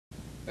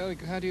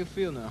Eric, how do you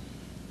feel now?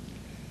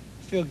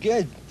 I feel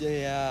good.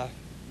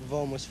 We've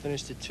almost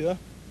finished the tour.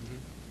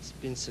 It's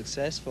been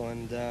successful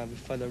and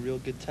we've had a real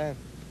good time.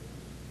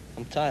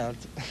 I'm tired.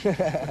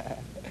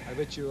 I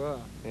bet you are.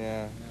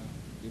 Yeah.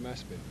 You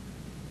must be.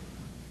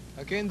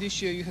 Again,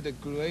 this year you had a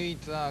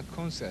great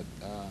concert,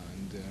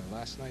 and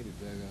last night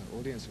the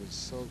audience was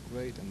so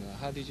great. And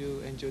how did you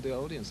enjoy the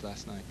audience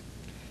last night?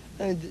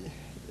 And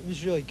it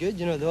was really good.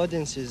 You know, the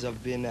audiences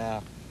have been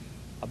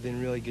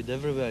really good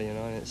everywhere. You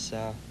know, and it's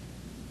oh,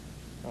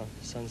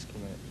 the sun's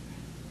come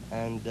out,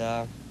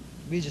 and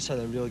we just had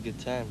a really good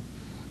time.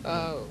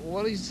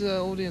 What is the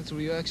audience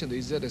reaction?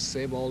 Is that the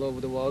same all over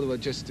the world, or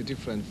just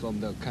different from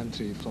the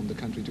country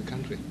to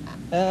country?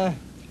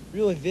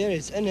 Really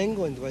varies. In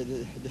England, like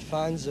the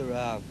fans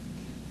are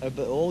a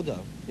bit older.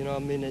 You know, I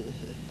mean,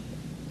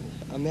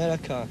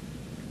 America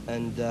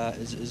and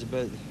is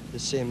about the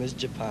same as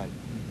Japan.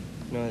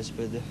 You know, it's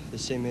about the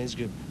same age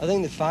group. I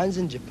think the fans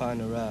in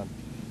Japan are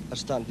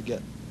starting to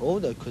get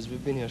older because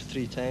we've been here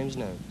 3 times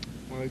now.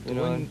 Well, you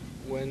know,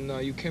 when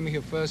you came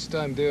here first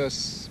time, they are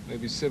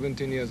maybe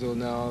 17 years old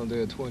now.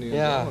 They're 20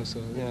 years old.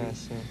 So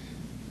yes.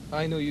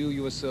 I know you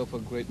yourself a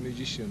great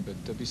musician,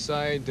 but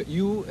beside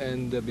you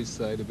and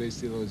beside the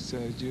bass steelers,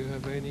 do you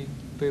have any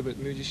favorite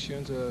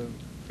musicians or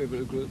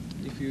favorite group?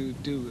 If you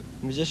do,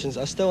 musicians,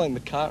 I still like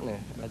McCartney.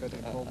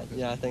 Paul McCartney.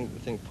 Yeah, I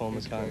think Paul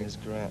McCartney is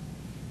great,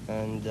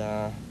 and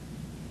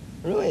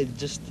really,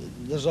 just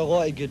there's a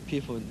lot of good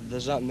people.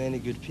 There's that many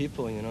good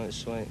people, you know.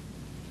 It's like.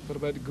 What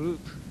about the group?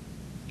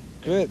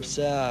 Groups,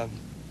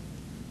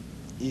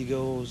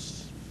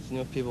 Eagles, you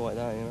know, people like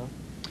that, you know.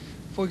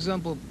 For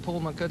example,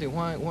 Paul McCartney.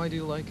 Why do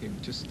you like him?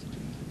 Just.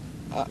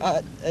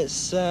 I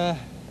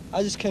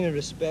just kind of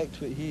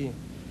respect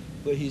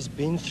what he's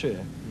been through,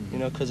 you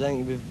know, because I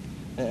think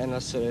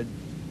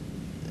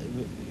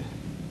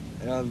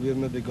we're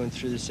maybe going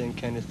through the same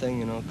kind of thing,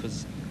 you know,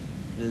 because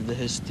the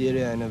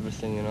hysteria and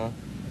everything, you know,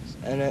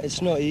 and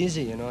it's not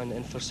easy, you know,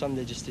 and for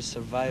somebody just to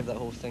survive that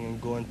whole thing and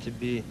go on to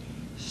be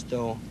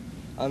still,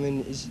 I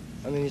mean,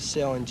 he's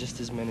selling just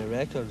as many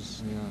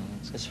records. Yeah,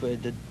 that's what he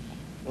did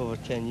over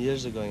 10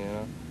 years ago, you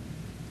know.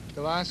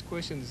 The last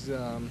question is,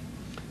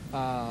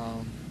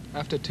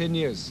 after 10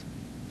 years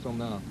from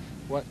now,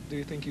 what do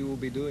you think you will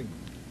be doing?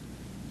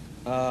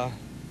 I'll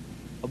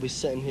be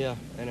sitting here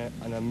in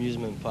an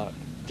amusement park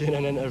doing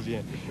an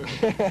interview.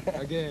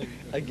 Again?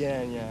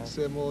 Again, yeah.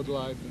 Same old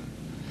life.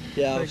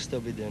 Yeah, I'll still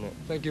be doing it.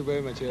 Thank you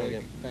very much, Eric.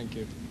 Okay. Thank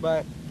you.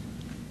 Bye.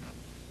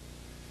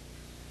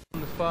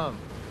 On the farm?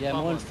 Yeah,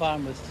 I'm on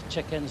farm with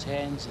chickens,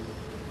 hens, and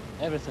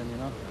everything, you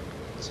know.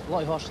 It's a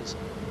lot of horses.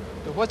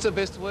 So what's the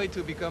best way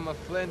to become a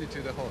friend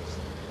to the horse?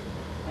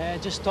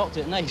 Just talk to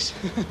it nice.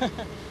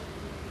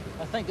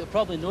 I think it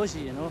probably knows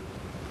you, you know.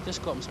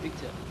 Just go up and speak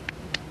to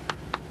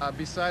it.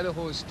 Beside the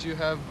horse, do you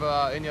have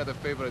any other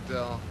favorite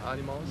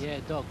animals?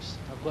 Yeah, dogs.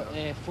 I've got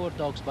 4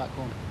 dogs back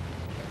home,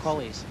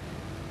 collies.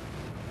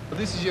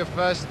 This is your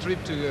first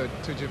trip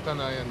to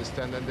Japan, I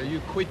understand, and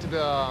you quit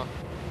the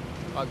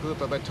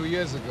group about 2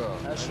 years ago.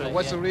 That's right.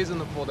 What's the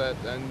reason for that,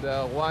 and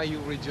why you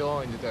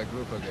rejoined that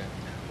group again?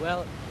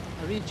 Well,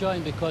 I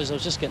rejoined because I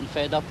was just getting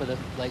fed up with it,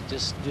 like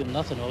just doing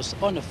nothing. I was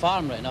on the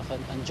farm right enough, I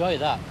enjoy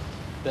that.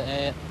 But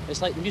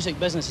it's like the music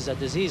business is a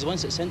disease.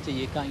 Once it's into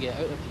you, you can't get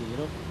out of you, you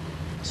know?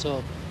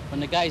 So when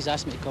the guys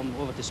asked me to come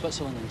over to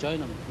Switzerland and join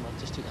them, I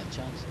just took that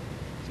chance.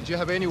 Did you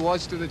have any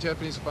words to the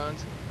Japanese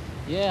fans?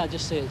 Yeah, I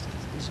just say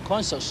this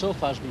concert so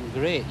far has been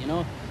great, you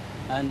know?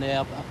 And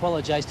I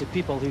apologise to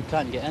people who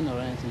can't get in or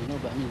anything, you know?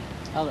 But I mean,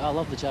 I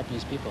love the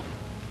Japanese people.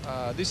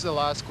 This is the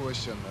last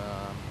question.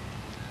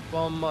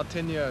 From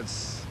 10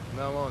 years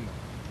now on,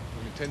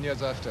 maybe 10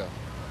 years after,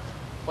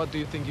 what do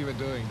you think you were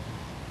doing?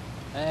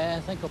 I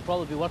think I'll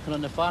probably be working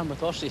on the farm with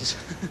horses.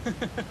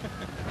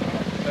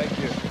 Thank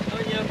you.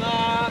 On your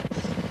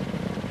marks.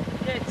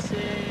 Get set.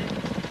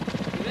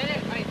 You ready?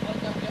 Right,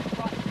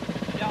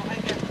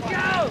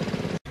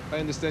 I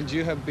understand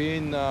you have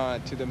been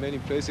to the many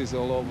places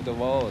all over the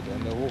world,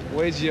 and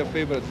where's your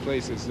favorite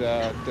places?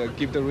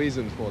 Give the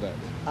reason for that.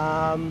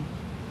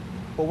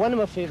 Well, one of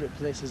my favourite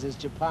places is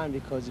Japan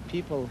because the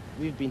people,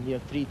 we've been here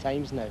 3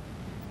 times now,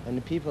 and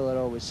the people are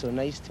always so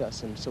nice to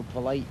us and so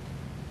polite,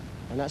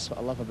 and that's what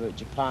I love about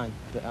Japan.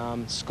 But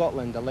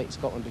Scotland, I like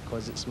Scotland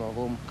because it's my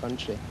home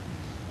country.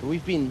 But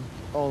we've been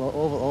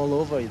all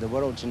over the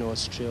world, you know,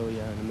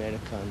 Australia and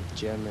America and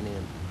Germany,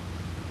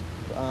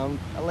 but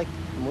I like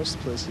most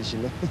places, you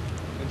know.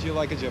 And do you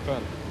like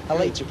Japan? I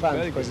like Japan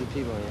Very because good. of the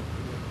people,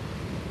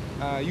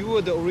 yeah. You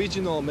were the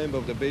original member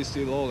of the Bay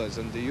Steel Rollers,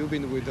 and you've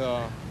been with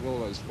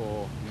Rollers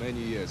for many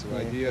years,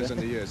 right? Yeah. Years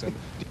and years. And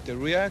the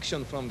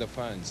reaction from the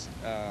fans,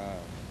 the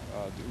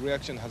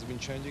reaction has been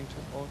changing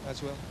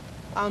as well?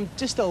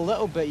 Just a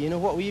little bit, you know.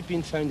 What we've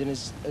been finding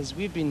is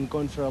we've been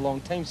going for a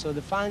long time, so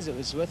the fans that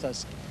was with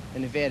us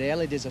in the very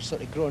early days are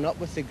sort of growing up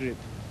with the group,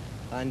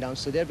 and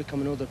so they're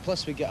becoming older.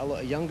 Plus, we get a lot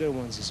of younger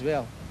ones as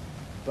well.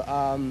 But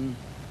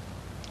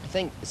I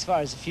think as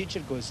far as the future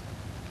goes,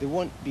 they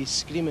won't be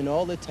screaming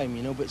all the time,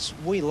 you know, but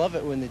we love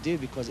it when they do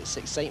because it's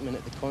excitement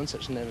at the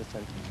concerts and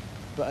everything.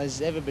 but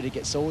as everybody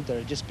gets older,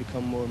 it just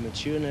become more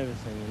mature and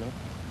everything, you know.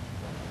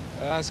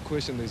 Last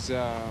question is,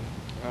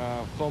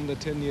 from the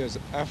 10 years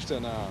after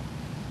now,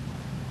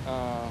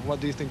 what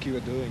do you think you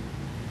are doing?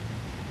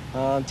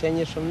 10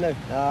 years from now,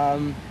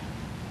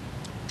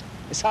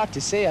 it's hard to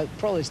say. I'd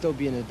probably still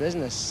be in the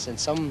business in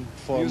some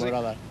form Music? or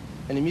other.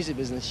 In the music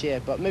business, yeah,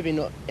 but maybe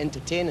not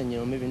entertaining, you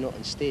know, maybe not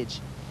on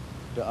stage,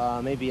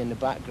 but maybe in the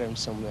background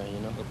somewhere, you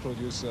know. A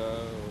producer?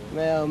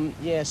 Well,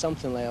 yeah,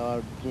 something like,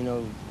 or, you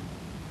know,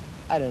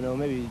 I don't know,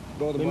 maybe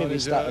Road maybe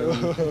start our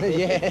own, manager?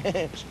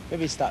 yeah,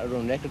 maybe start our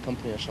own record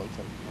company or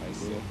something. I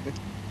see.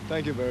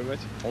 Thank you very much.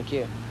 Thank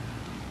you.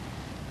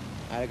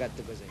 I got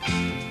to go.